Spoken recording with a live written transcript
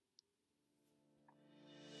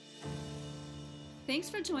Thanks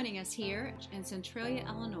for joining us here in Centralia,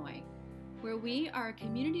 Illinois, where we are a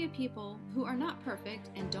community of people who are not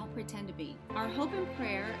perfect and don't pretend to be. Our hope and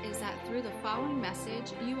prayer is that through the following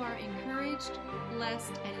message, you are encouraged,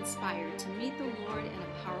 blessed, and inspired to meet the Lord in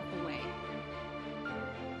a powerful way.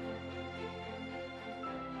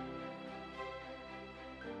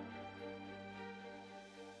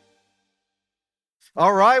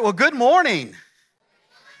 All right, well, good morning.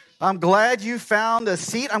 I'm glad you found a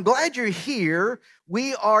seat. I'm glad you're here.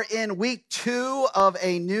 We are in week 2 of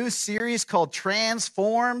a new series called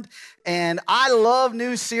Transformed, and I love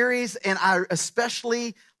new series, and I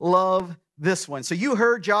especially love this one. So you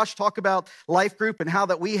heard Josh talk about Life Group and how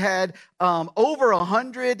that we had over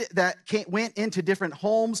 100 that went into different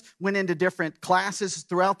homes, went into different classes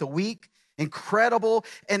throughout the week. Incredible.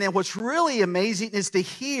 And then what's really amazing is to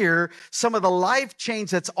hear some of the life change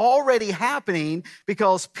that's already happening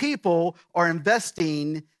because people are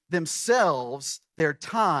investing themselves, their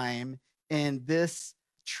time in this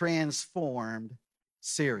Transformed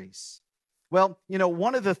series. Well, you know,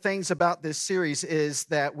 one of the things about this series is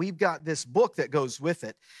that we've got this book that goes with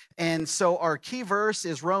it. And so our key verse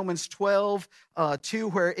is Romans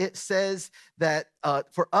 12:2, where it says that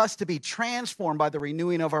for us to be transformed by the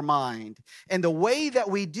renewing of our mind. And the way that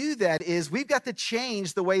we do that is we've got to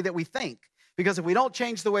change the way that we think. Because if we don't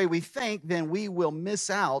change the way we think, then we will miss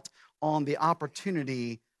out on the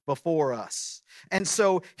opportunity before us. And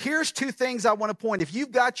so here's 2 things I want to point. If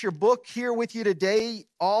you've got your book here with you today,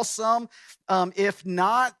 awesome. If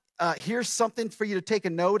not, here's something for you to take a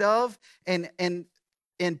note of. And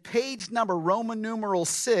in page number Roman numeral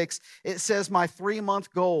 6, it says my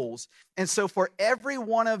 3-month goals. And so for every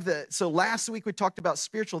one of so last week we talked about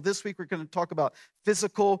spiritual. This week we're going to talk about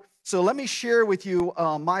physical. So let me share with you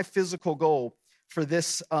my physical goal for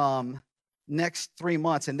this next 3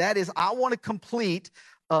 months. And that is I want to complete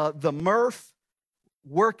the Murph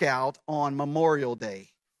workout on Memorial Day.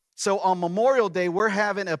 So on Memorial Day, we're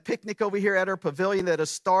having a picnic over here at our pavilion that'll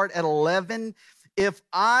start at 11. If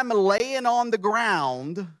I'm laying on the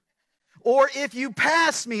ground, or if you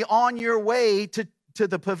pass me on your way to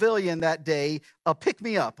the pavilion that day, pick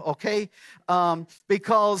me up, okay?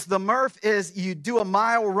 Because the Murph is you do a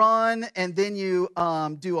mile run, and then you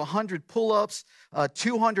do 100 pull-ups,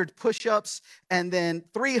 200 push-ups, and then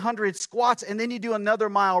 300 squats, and then you do another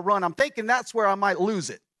mile run. I'm thinking that's where I might lose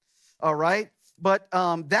it, all right? But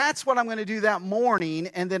that's what I'm going to do that morning,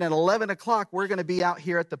 and then at 11 o'clock, we're going to be out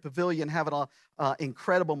here at the pavilion having an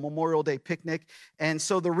incredible Memorial Day picnic. And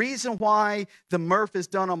so the reason why the Murph is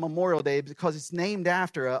done on Memorial Day is because it's named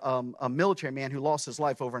after a military man who lost his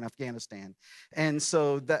life over in Afghanistan. And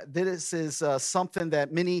so this is something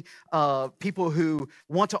that many people who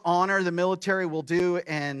want to honor the military will do.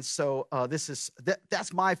 And so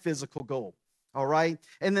that's my physical goal. All right.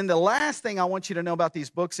 And then the last thing I want you to know about these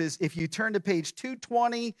books is if you turn to page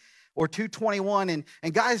 220 or 221,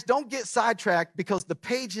 and guys, don't get sidetracked because the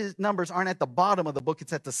pages numbers aren't at the bottom of the book.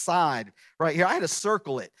 It's at the side right here. I had to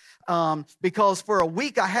circle it because for a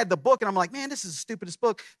week I had the book and I'm like, man, this is the stupidest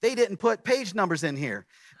book. They didn't put page numbers in here.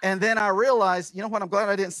 And then I realized, you know what, I'm glad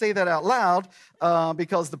I didn't say that out loud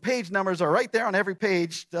because the page numbers are right there on every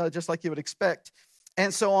page, just like you would expect.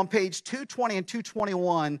 And so on page 220 and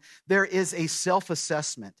 221, there is a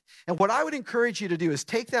self-assessment. And what I would encourage you to do is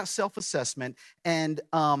take that self-assessment and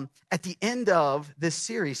at the end of this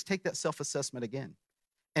series, take that self-assessment again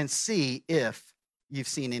and see if you've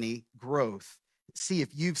seen any growth. See if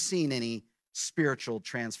you've seen any spiritual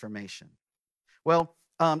transformation. Well,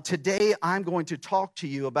 today I'm going to talk to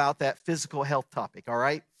you about that physical health topic, all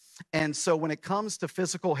right? And so when it comes to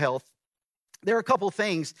physical health, there are a couple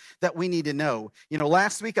things that we need to know. You know,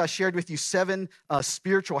 last week I shared with you 7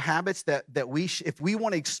 spiritual habits that if we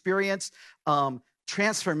want to experience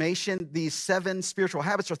transformation, these 7 spiritual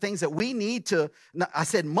habits are things that we need to, I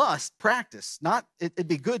said must practice, not it'd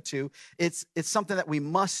be good to. It's something that we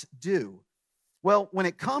must do. Well, when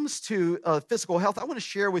it comes to physical health, I want to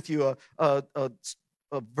share with you a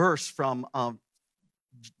verse from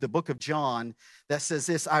the book of John that says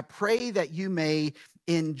this: I pray that you may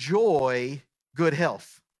enjoy good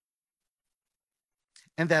health,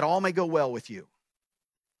 and that all may go well with you,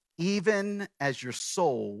 even as your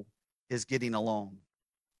soul is getting along.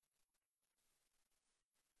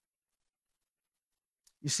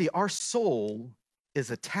 You see, our soul is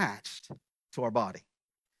attached to our body.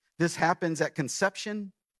 This happens at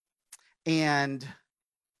conception, and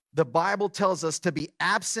the Bible tells us to be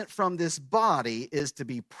absent from this body is to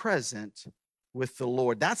be present with the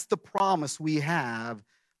Lord. That's the promise we have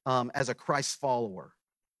as a Christ follower.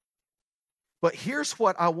 But here's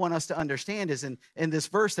what I want us to understand is in this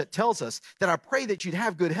verse that tells us that I pray that you'd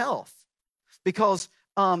have good health. Because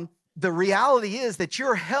the reality is that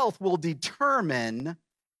your health will determine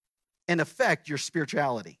and affect your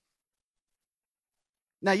spirituality.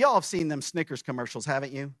 Now, y'all have seen them Snickers commercials,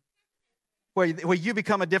 haven't you? Where you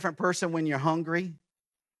become a different person when you're hungry.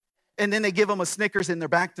 And then they give them a Snickers and they're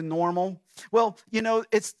back to normal. Well,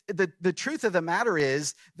 it's the truth of the matter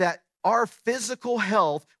is that our physical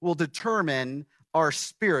health will determine our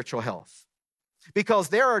spiritual health. Because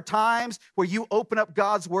there are times where you open up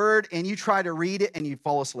God's word and you try to read it and you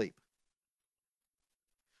fall asleep.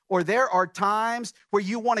 Or there are times where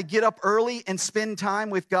you want to get up early and spend time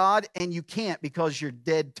with God and you can't because you're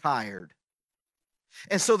dead tired.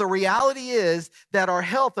 And so the reality is that our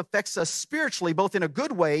health affects us spiritually, both in a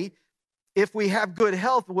good way. If we have good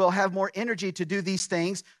health, we'll have more energy to do these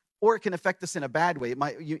things, or it can affect us in a bad way.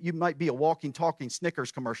 You might be a walking, talking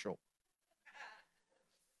Snickers commercial.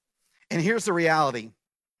 And here's the reality,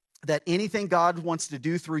 that anything God wants to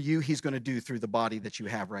do through you, he's going to do through the body that you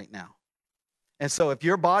have right now. And so if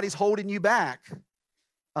your body's holding you back,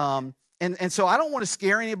 and so I don't want to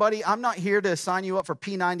scare anybody. I'm not here to sign you up for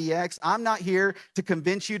P90X. I'm not here to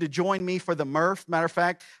convince you to join me for the Murph. Matter of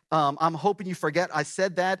fact, I'm hoping you forget I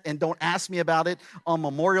said that and don't ask me about it on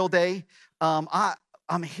Memorial Day.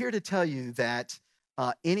 I'm here to tell you that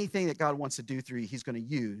anything that God wants to do through you, he's going to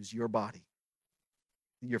use your body,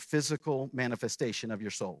 your physical manifestation of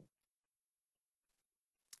your soul.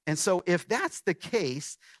 And so if that's the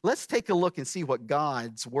case, let's take a look and see what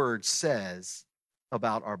God's word says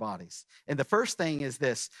about our bodies. And the first thing is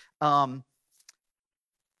this, that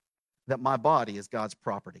my body is God's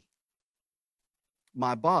property.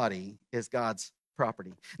 My body is God's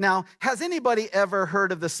property. Now, has anybody ever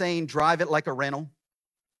heard of the saying, drive it like a rental?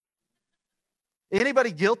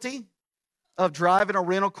 Anybody guilty of driving a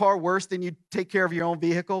rental car worse than you take care of your own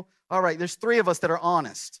vehicle? All right, there's 3 of us that are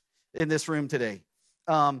honest in this room today.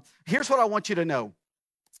 Here's what I want you to know,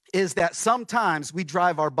 is that sometimes we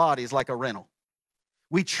drive our bodies like a rental.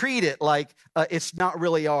 We treat it like it's not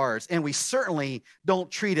really ours, and we certainly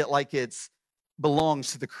don't treat it like it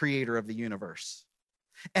belongs to the creator of the universe.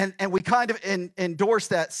 And we kind of endorse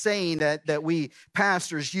that saying that we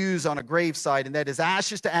pastors use on a gravesite, and that is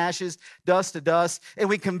ashes to ashes, dust to dust. And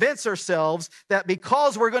we convince ourselves that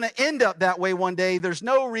because we're going to end up that way one day, there's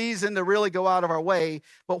no reason to really go out of our way.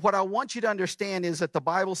 But what I want you to understand is that the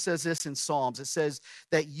Bible says this in Psalms. It says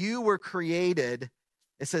that you were created.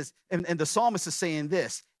 It says, and the psalmist is saying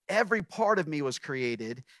this, every part of me was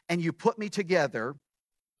created, and you put me together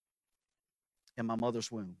in my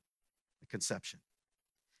mother's womb, the conception.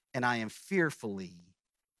 And I am fearfully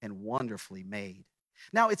and wonderfully made.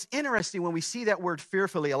 Now, it's interesting when we see that word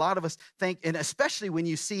fearfully, a lot of us think, and especially when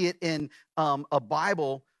you see it in a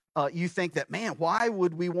Bible, you think that, man, why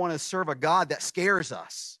would we want to serve a God that scares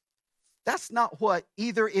us? That's not what,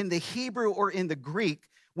 either in the Hebrew or in the Greek,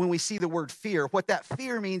 when we see the word fear, what that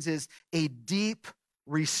fear means is a deep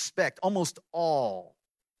respect, almost awe.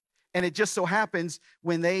 And it just so happens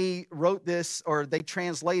when they wrote this, or they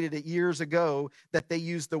translated it years ago, that they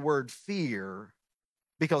used the word fear,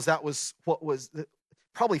 because that was what was,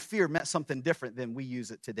 probably fear meant something different than we use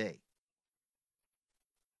it today.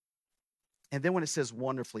 And then when it says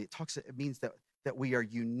wonderfully, it means that we are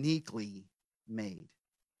uniquely made.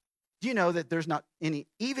 Do you know that there's not any,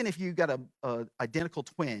 even if you got a identical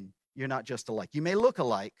twin, you're not just alike. You may look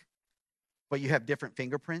alike, but you have different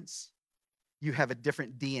fingerprints. You have a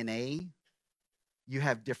different DNA. You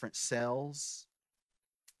have different cells.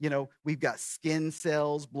 You know, we've got skin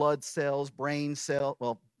cells, blood cells, brain cells.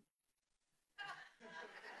 Well,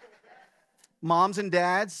 moms and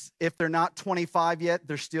dads, if they're not 25 yet,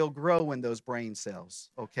 they're still growing those brain cells,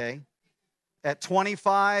 okay? At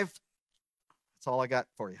 25, that's all I got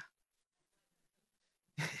for you.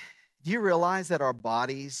 Do you realize that our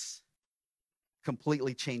bodies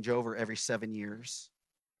completely change over every 7 years?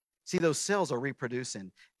 See, those cells are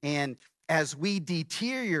reproducing. And as we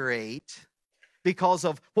deteriorate because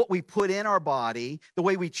of what we put in our body, the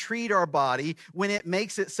way we treat our body, when it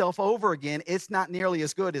makes itself over again, it's not nearly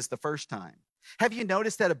as good as the first time. Have you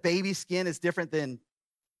noticed that a baby's skin is different than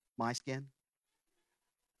my skin?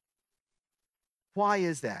 Why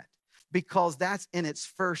is that? Because that's in its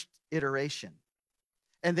first iteration.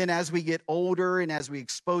 And then as we get older and as we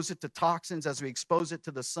expose it to toxins, as we expose it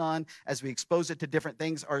to the sun, as we expose it to different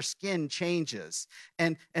things, our skin changes.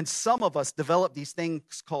 And some of us develop these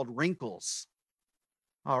things called wrinkles.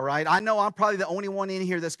 All right. I know I'm probably the only one in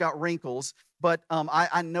here that's got wrinkles, but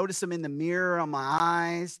I notice them in the mirror on my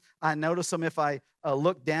eyes. I notice them if I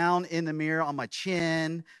look down in the mirror on my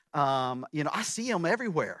chin. I see them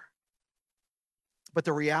everywhere. But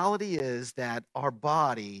the reality is that our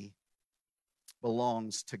body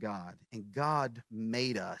belongs to God. And God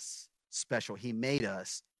made us special. He made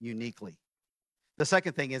us uniquely. The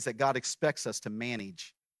second thing is that God expects us to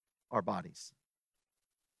manage our bodies.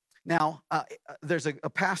 Now, there's a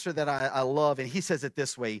pastor that I love, and he says it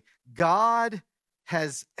this way: God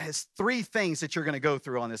has three things that you're going to go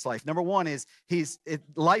through on this life. Number one is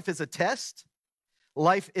life is a test,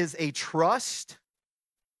 life is a trust,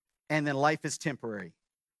 and then life is temporary.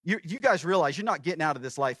 You guys realize you're not getting out of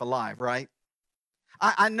this life alive, right?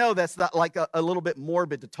 I know that's not like a little bit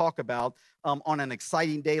morbid to talk about on an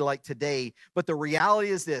exciting day like today, but the reality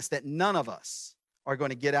is this, that none of us are going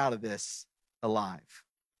to get out of this alive.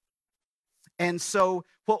 And so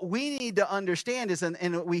what we need to understand is,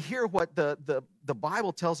 and we hear what the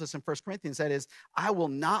Bible tells us in 1 Corinthians, that is, I will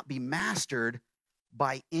not be mastered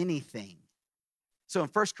by anything. So in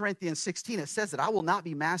 1 Corinthians 16, it says that I will not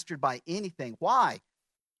be mastered by anything. Why?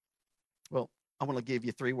 Well, I want to give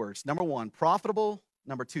you three words. Number one, profitable.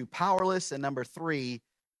 Number two, powerless. And number three,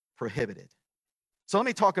 prohibited. So let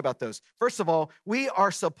me talk about those. First of all, we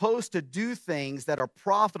are supposed to do things that are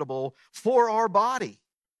profitable for our body,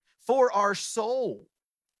 for our soul.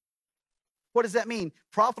 What does that mean?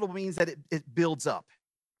 Profitable means that it builds up.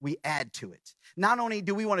 We add to it. Not only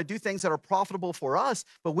do we want to do things that are profitable for us,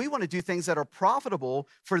 but we want to do things that are profitable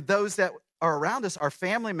for those that are around us, our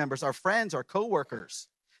family members, our friends, our coworkers.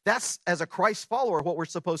 That's, as a Christ follower, what we're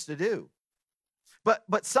supposed to do.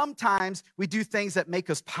 But sometimes we do things that make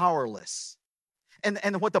us powerless.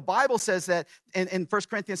 And what the Bible says that in 1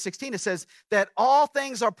 Corinthians 16, it says that all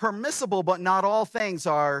things are permissible, but not all things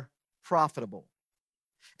are profitable.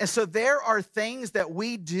 And so there are things that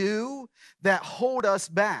we do that hold us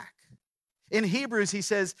back. In Hebrews, he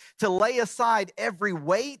says to lay aside every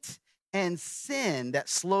weight and sin that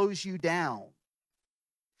slows you down.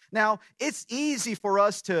 Now, it's easy for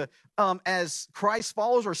us to, as Christ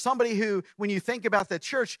followers or somebody who, when you think about the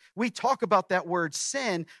church, we talk about that word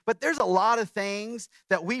sin, but there's a lot of things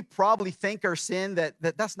that we probably think are sin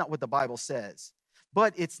that's not what the Bible says.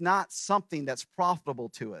 But it's not something that's profitable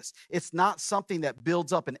to us. It's not something that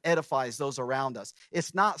builds up and edifies those around us.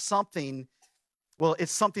 It's not something, well,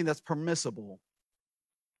 it's something that's permissible,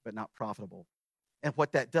 but not profitable. And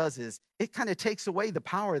what that does is it kind of takes away the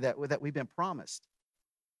power that we've been promised.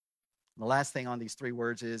 The last thing on these three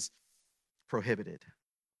words is prohibited.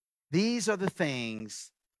 These are the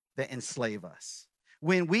things that enslave us.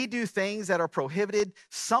 When we do things that are prohibited,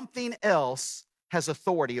 something else has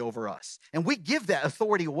authority over us. And we give that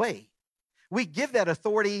authority away. We give that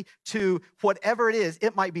authority to whatever it is.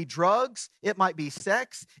 It might be drugs. It might be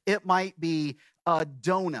sex. It might be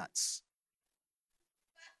donuts.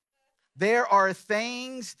 There are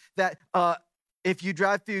things that if you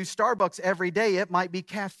drive through Starbucks every day, it might be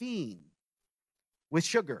caffeine with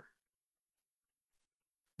sugar.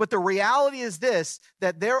 But the reality is this,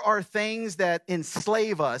 that there are things that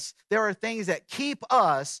enslave us. There are things that keep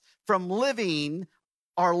us from living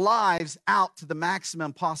our lives out to the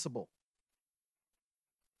maximum possible.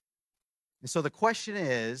 And so the question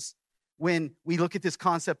is, when we look at this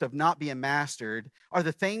concept of not being mastered, are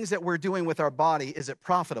the things that we're doing with our body, is it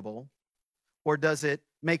profitable? Or does it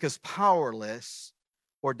make us powerless?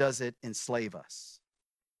 Or does it enslave us?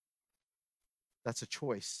 That's a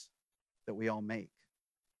choice that we all make.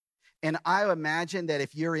 And I imagine that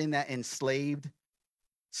if you're in that enslaved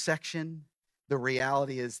section, the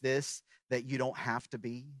reality is this, that you don't have to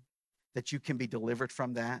be, that you can be delivered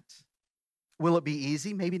from that. Will it be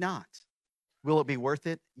easy? Maybe not. Will it be worth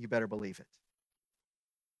it? You better believe it.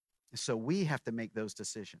 So we have to make those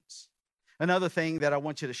decisions. Another thing that I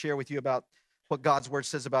want you to share with you about what God's word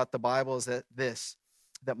says about the Bible is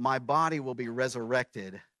that my body will be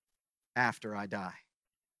resurrected after I die.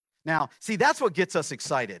 Now, see, that's what gets us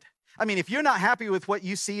excited. I mean, if you're not happy with what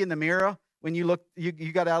you see in the mirror when you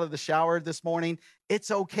got out of the shower this morning, it's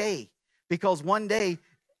okay, because one day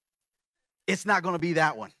it's not going to be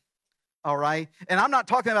that one. All right? And I'm not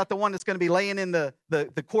talking about the one that's going to be laying in the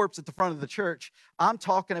corpse at the front of the church. I'm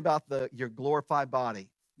talking about your glorified body,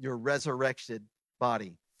 your resurrected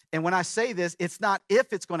body. And when I say this, it's not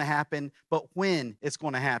if it's going to happen, but when it's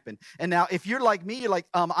going to happen. And now, if you're like me, you're like,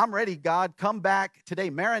 I'm ready, God, come back today,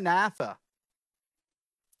 Maranatha.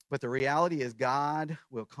 But the reality is God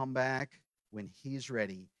will come back when he's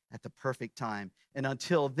ready at the perfect time. And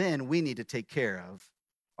until then, we need to take care of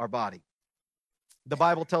our body. The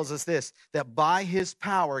Bible tells us this, that by his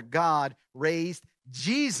power, God raised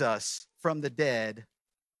Jesus from the dead,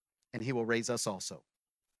 and he will raise us also.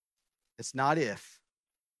 It's not if,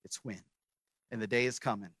 it's when. And the day is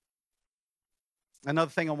coming.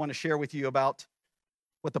 Another thing I want to share with you about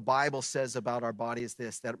what the Bible says about our body is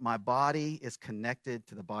this, that my body is connected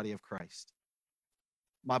to the body of Christ.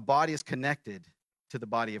 My body is connected to the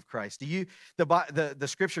body of Christ. The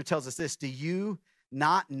scripture tells us this. Do you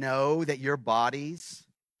not know that your bodies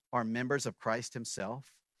are members of Christ himself?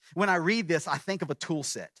 When I read this, I think of a tool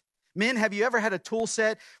set. Men, have you ever had a tool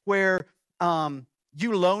set where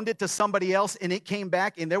you loaned it to somebody else and it came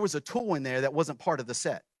back and there was a tool in there that wasn't part of the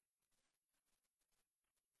set?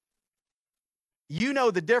 You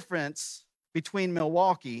know the difference between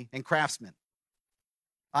Milwaukee and Craftsman.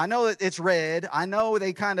 I know that it's red. I know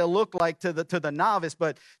they kind of look like to the novice,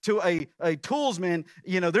 but to a toolsman,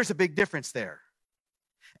 there's a big difference there.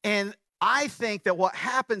 And I think that what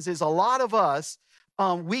happens is a lot of us,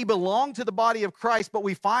 we belong to the body of Christ, but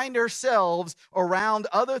we find ourselves around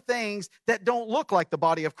other things that don't look like the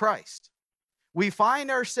body of Christ. We find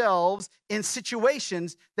ourselves in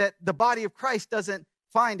situations that the body of Christ doesn't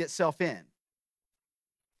find itself in.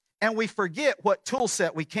 And we forget what tool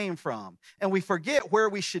set we came from. And we forget where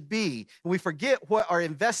we should be. And we forget what our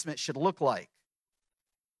investment should look like.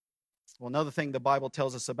 Well, another thing the Bible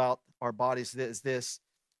tells us about our bodies is this.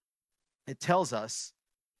 It tells us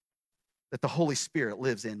that the Holy Spirit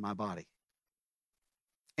lives in my body.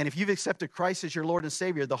 And if you've accepted Christ as your Lord and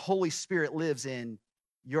Savior, the Holy Spirit lives in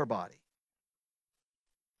your body.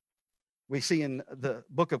 We see in the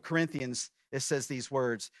book of Corinthians, it says these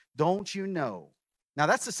words, don't you know? Now,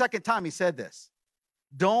 that's the second time he said this.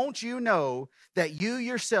 Don't you know that you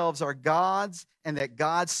yourselves are God's and that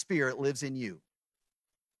God's Spirit lives in you?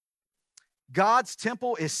 God's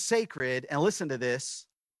temple is sacred, and listen to this,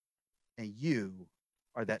 and you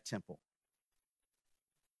are that temple.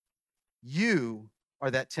 You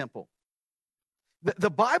are that temple. The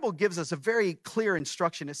Bible gives us a very clear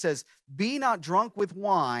instruction. It says, be not drunk with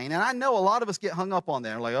wine. And I know a lot of us get hung up on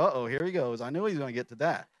that. Like, uh-oh, here he goes. I knew he was going to get to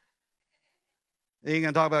that. Is he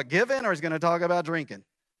going to talk about giving or is he going to talk about drinking?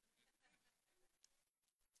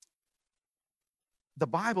 The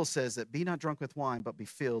Bible says that be not drunk with wine, but be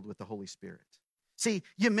filled with the Holy Spirit. See,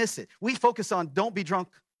 you miss it. We focus on don't be drunk,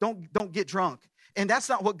 don't get drunk. And that's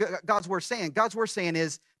not what God's word is saying. God's word saying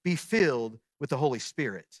is be filled with the Holy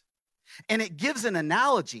Spirit. And it gives an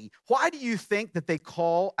analogy. Why do you think that they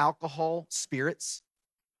call alcohol spirits?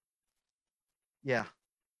 Yeah,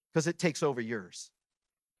 because it takes over yours.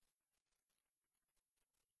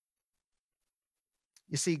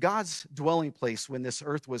 You see, God's dwelling place when this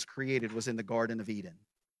earth was created was in the Garden of Eden.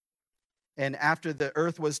 And after the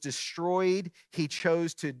earth was destroyed, he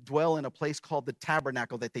chose to dwell in a place called the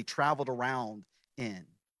tabernacle that they traveled around in.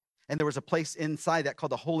 And there was a place inside that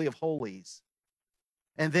called the Holy of Holies.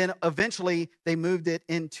 And then eventually they moved it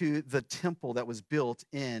into the temple that was built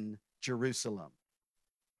in Jerusalem.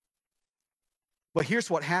 But here's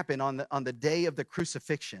what happened on the day of the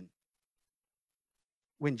crucifixion.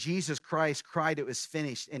 When Jesus Christ cried it was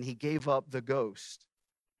finished and he gave up the ghost,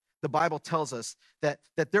 the Bible tells us that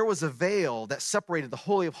there was a veil that separated the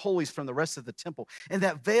Holy of Holies from the rest of the temple. And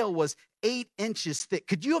that veil was 8 inches thick.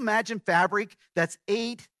 Could you imagine fabric that's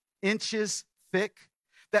 8 inches thick,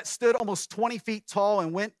 that stood almost 20 feet tall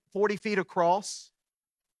and went 40 feet across?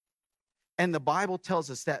 And the Bible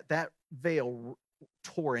tells us that veil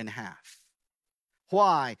tore in half.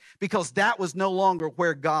 Why? Because that was no longer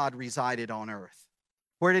where God resided on earth.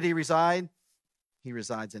 Where did he reside? He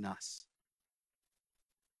resides in us.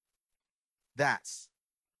 That's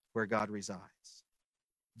where God resides.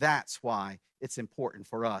 That's why it's important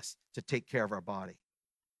for us to take care of our body.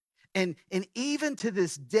 And even to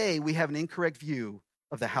this day, we have an incorrect view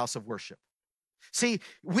of the house of worship. See,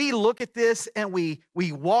 we look at this and we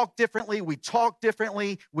walk differently, we talk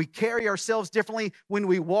differently, we carry ourselves differently when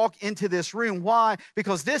we walk into this room. Why?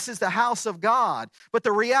 Because this is the house of God. But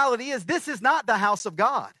the reality is, this is not the house of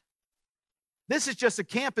God. This is just a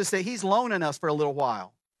campus that he's loaning us for a little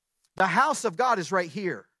while. The house of God is right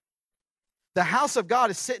here. The house of God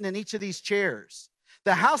is sitting in each of these chairs.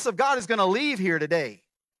 The house of God is going to leave here today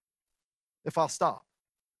if I'll stop.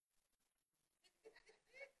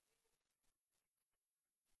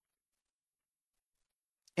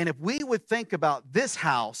 And if we would think about this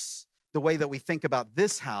house the way that we think about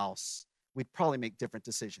this house, we'd probably make different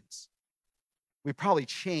decisions. We'd probably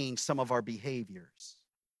change some of our behaviors.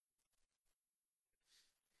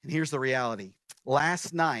 And here's the reality.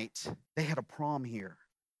 Last night, they had a prom here.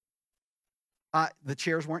 The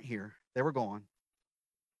chairs weren't here. They were gone.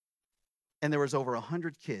 And there was over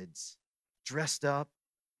 100 kids dressed up,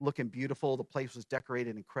 looking beautiful. The place was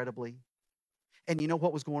decorated incredibly. And you know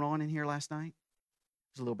what was going on in here last night?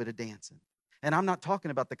 There's a little bit of dancing. And I'm not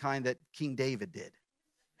talking about the kind that King David did.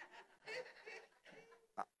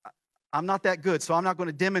 I'm not that good, so I'm not going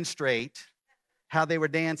to demonstrate how they were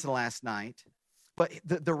dancing last night. But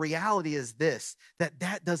the reality is this,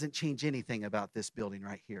 that doesn't change anything about this building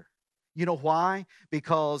right here. You know why?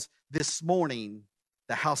 Because this morning,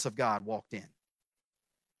 the house of God walked in.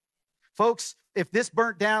 Folks, if this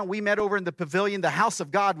burnt down, we met over in the pavilion, the house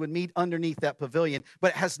of God would meet underneath that pavilion.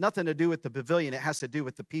 But it has nothing to do with the pavilion. It has to do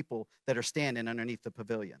with the people that are standing underneath the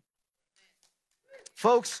pavilion.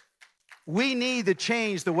 Folks, we need to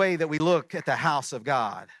change the way that we look at the house of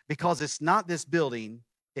God, because it's not this building,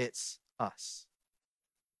 it's us.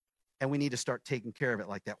 And we need to start taking care of it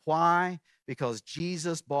like that. Why? Because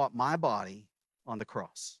Jesus bought my body on the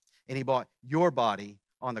cross, and he bought your body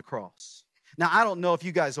on the cross. Now, I don't know if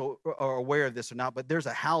you guys are aware of this or not, but there's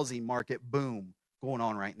a housing market boom going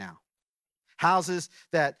on right now. Houses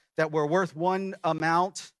that were worth one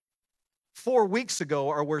amount 4 weeks ago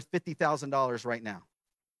are worth $50,000 right now.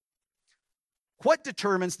 What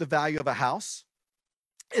determines the value of a house?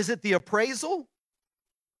 Is it the appraisal?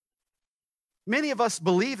 Many of us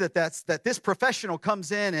believe that this professional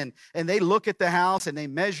comes in and they look at the house and they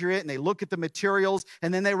measure it and they look at the materials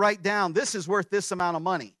and then they write down, this is worth this amount of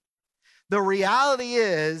money. The reality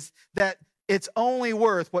is that it's only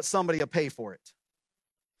worth what somebody will pay for it.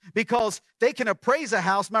 Because they can appraise a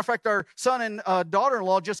house. Matter of fact, our son and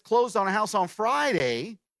daughter-in-law just closed on a house on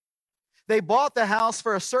Friday. They bought the house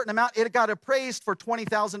for a certain amount. It got appraised for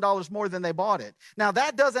 $20,000 more than they bought it. Now,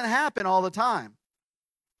 that doesn't happen all the time.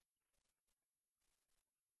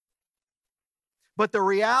 But the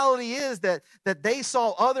reality is that they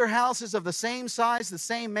saw other houses of the same size, the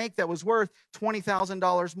same make, that was worth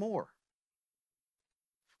 $20,000 more.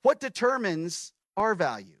 What determines our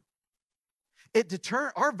value?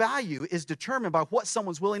 Our value is determined by what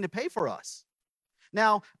someone's willing to pay for us.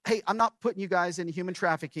 Now, hey, I'm not putting you guys into human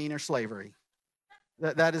trafficking or slavery.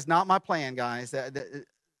 That is not my plan, guys.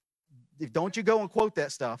 Don't you go and quote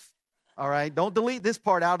that stuff, all right? Don't delete this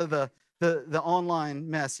part out of the online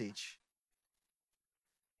message.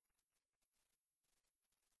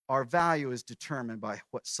 Our value is determined by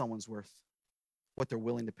what someone's worth, what they're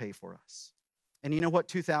willing to pay for us. And you know what?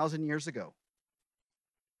 2,000 years ago,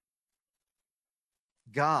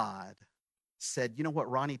 God said, you know what?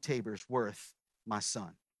 Ronnie Tabor's worth my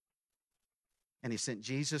son. And he sent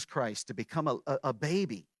Jesus Christ to become a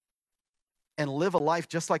baby and live a life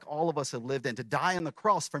just like all of us have lived, and to die on the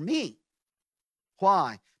cross for me.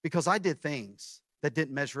 Why? Because I did things that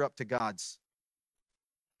didn't measure up to God's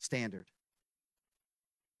standard.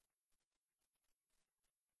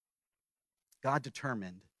 God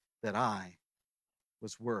determined that I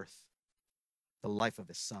was worth the life of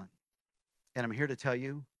his son. And I'm here to tell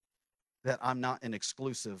you that I'm not an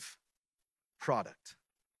exclusive product.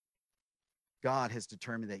 God has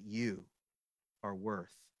determined that you are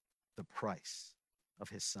worth the price of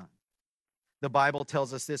his son. The Bible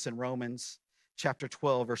tells us this in Romans chapter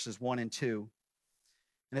 12, verses 1 and 2.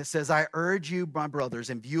 And it says, I urge you, my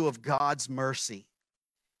brothers, in view of God's mercy,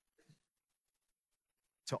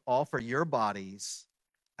 to offer your bodies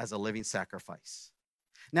as a living sacrifice.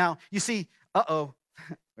 Now, you see, we're talking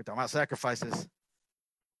about sacrifices.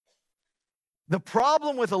 The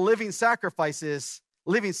problem with a living sacrifices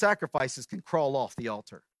can crawl off the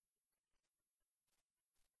altar.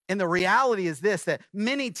 And the reality is this, that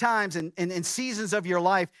many times in seasons of your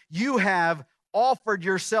life, you have offered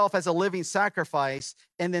yourself as a living sacrifice,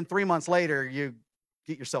 and then 3 months later, you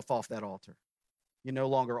get yourself off that altar. You're no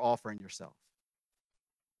longer offering yourself.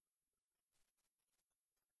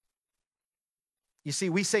 You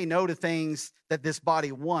see, we say no to things that this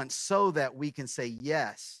body wants so that we can say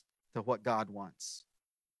yes to what God wants.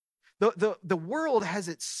 The world has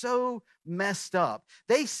it so messed up.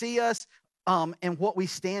 They see us and what we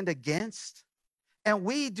stand against, and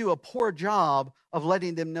we do a poor job of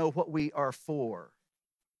letting them know what we are for.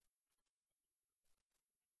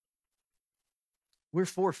 We're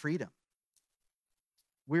for freedom.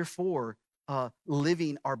 We're for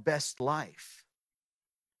living our best life.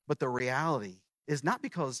 But the reality is not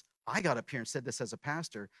because I got up here and said this as a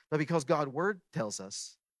pastor, but because God's word tells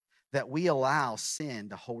us that we allow sin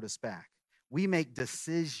to hold us back. We make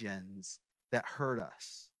decisions that hurt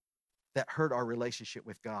us, that hurt our relationship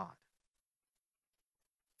with God.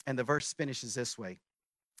 And the verse finishes this way.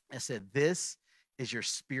 It said, this is your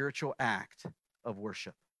spiritual act of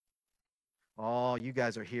worship. Oh, you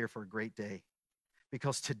guys are here for a great day.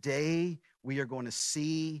 Because today we are going to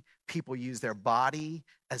see people use their body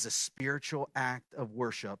as a spiritual act of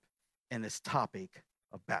worship in this topic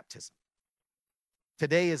of baptism.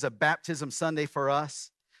 Today is a baptism Sunday for us.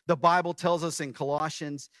 The Bible tells us in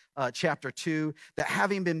Colossians chapter 2 that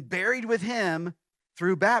having been buried with him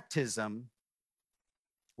through baptism,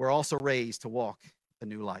 we're also raised to walk a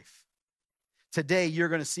new life. Today, you're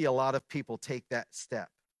going to see a lot of people take that step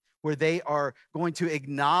where they are going to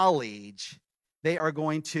acknowledge, they are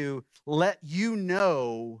going to let you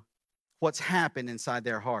know what's happened inside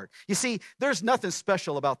their heart. You see, there's nothing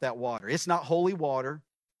special about that water. It's not holy water.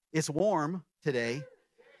 It's warm today,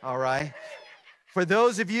 all right? For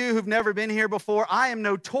those of you who've never been here before, I am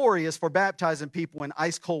notorious for baptizing people in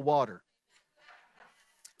ice cold water.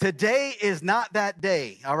 Today is not that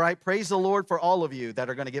day, all right? Praise the Lord for all of you that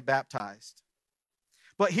are going to get baptized.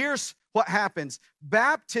 But here's what happens.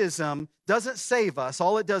 Baptism doesn't save us.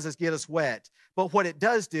 All it does is get us wet. But what it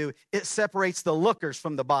does do, it separates the lookers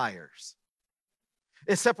from the buyers.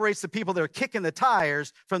 It separates the people that are kicking the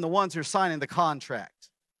tires from the ones who are signing the contract.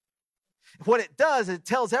 What it does, it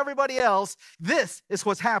tells everybody else, this is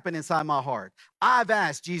what's happened inside my heart. I've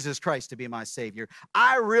asked Jesus Christ to be my Savior.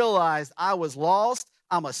 I realized I was lost,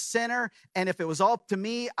 I'm a sinner, and if it was up to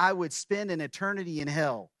me, I would spend an eternity in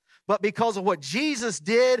hell. But because of what Jesus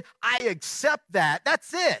did, I accept that.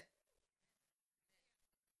 That's it.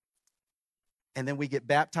 And then we get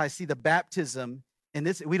baptized. See, the baptism, and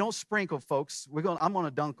this, we don't sprinkle, folks. I'm going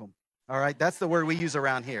to dunk them. All right, that's the word we use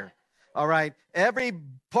around here. All right, every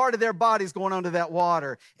part of their body is going onto that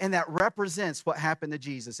water, and that represents what happened to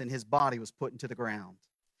Jesus, and his body was put into the ground.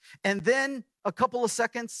 And then a couple of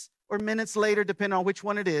seconds or minutes later, depending on which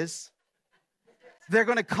one it is, they're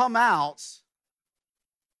going to come out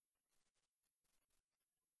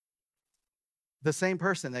the same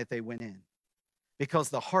person that they went in, because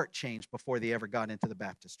the heart changed before they ever got into the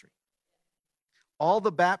baptistry. All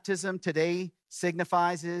the baptism today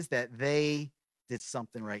signifies is that they did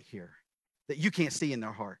something right here that you can't see in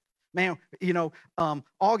their heart. Man,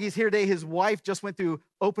 Augie's here today. His wife just went through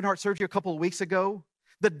open heart surgery a couple of weeks ago.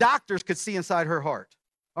 The doctors could see inside her heart.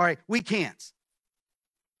 All right, we can't.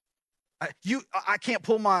 I can't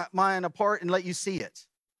pull mine apart and let you see it.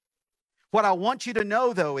 What I want you to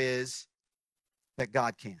know, though, is that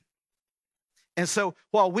God can. And so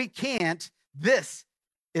while we can't, this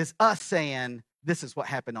is us saying, this is what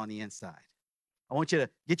happened on the inside. I want you to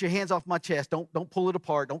get your hands off my chest. Don't pull it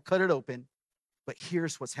apart. Don't cut it open. But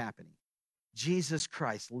here's what's happening. Jesus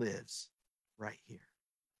Christ lives right here.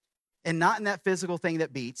 And not in that physical thing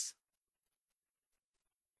that beats.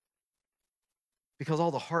 Because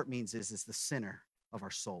all the heart means is the center of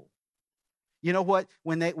our soul. You know what?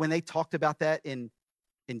 When they talked about that in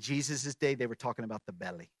Jesus' day, they were talking about the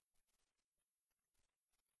belly.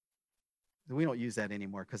 We don't use that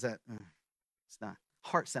anymore because it's not.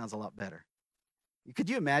 Heart sounds a lot better.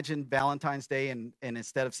 Could you imagine Valentine's Day and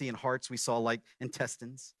instead of seeing hearts, we saw like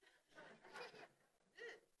intestines?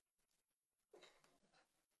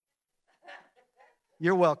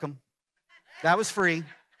 You're welcome. That was free.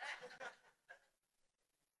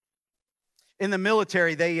 In the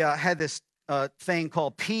military, they had this thing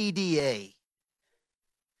called PDA.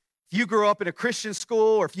 If you grew up in a Christian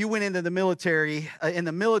school or if you went into the military,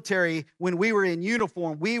 when we were in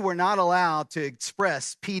uniform, we were not allowed to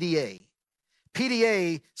express PDA.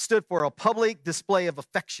 PDA stood for a public display of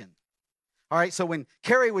affection. All right, so when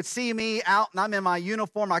Carrie would see me out and I'm in my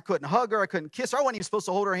uniform, I couldn't hug her, I couldn't kiss her, I wasn't even supposed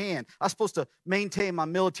to hold her hand. I was supposed to maintain my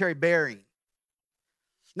military bearing.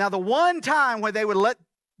 Now, the one time where they'd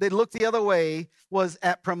look the other way was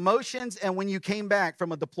at promotions and when you came back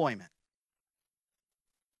from a deployment.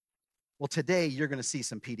 Well, today you're going to see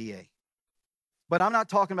some PDA. But I'm not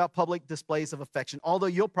talking about public displays of affection, although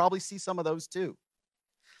you'll probably see some of those too.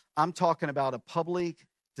 I'm talking about a public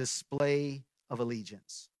display of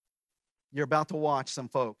allegiance. You're about to watch some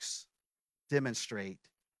folks demonstrate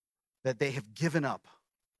that they have given up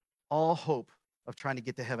all hope of trying to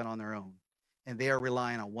get to heaven on their own, and they are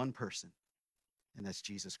relying on one person, and that's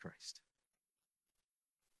Jesus Christ.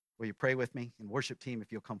 Will you pray with me? And worship team,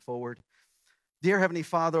 if you'll come forward. Dear Heavenly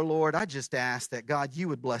Father, Lord, I just ask that, God, you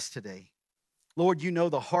would bless today. Lord, you know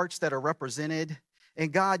the hearts that are represented.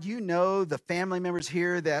 And God, you know the family members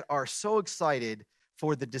here that are so excited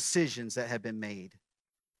for the decisions that have been made.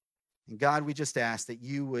 And God, we just ask that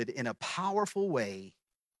you would, in a powerful way,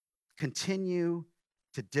 continue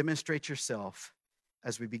to demonstrate yourself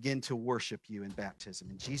as we begin to worship you in baptism.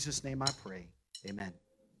 In Jesus' name I pray, amen.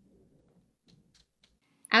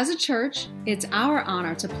 As a church, it's our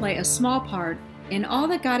honor to play a small part in all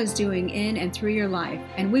that God is doing in and through your life,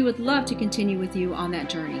 and we would love to continue with you on that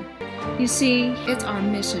journey. You see, it's our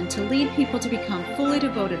mission to lead people to become fully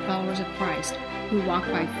devoted followers of Christ who walk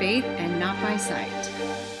by faith and not by sight.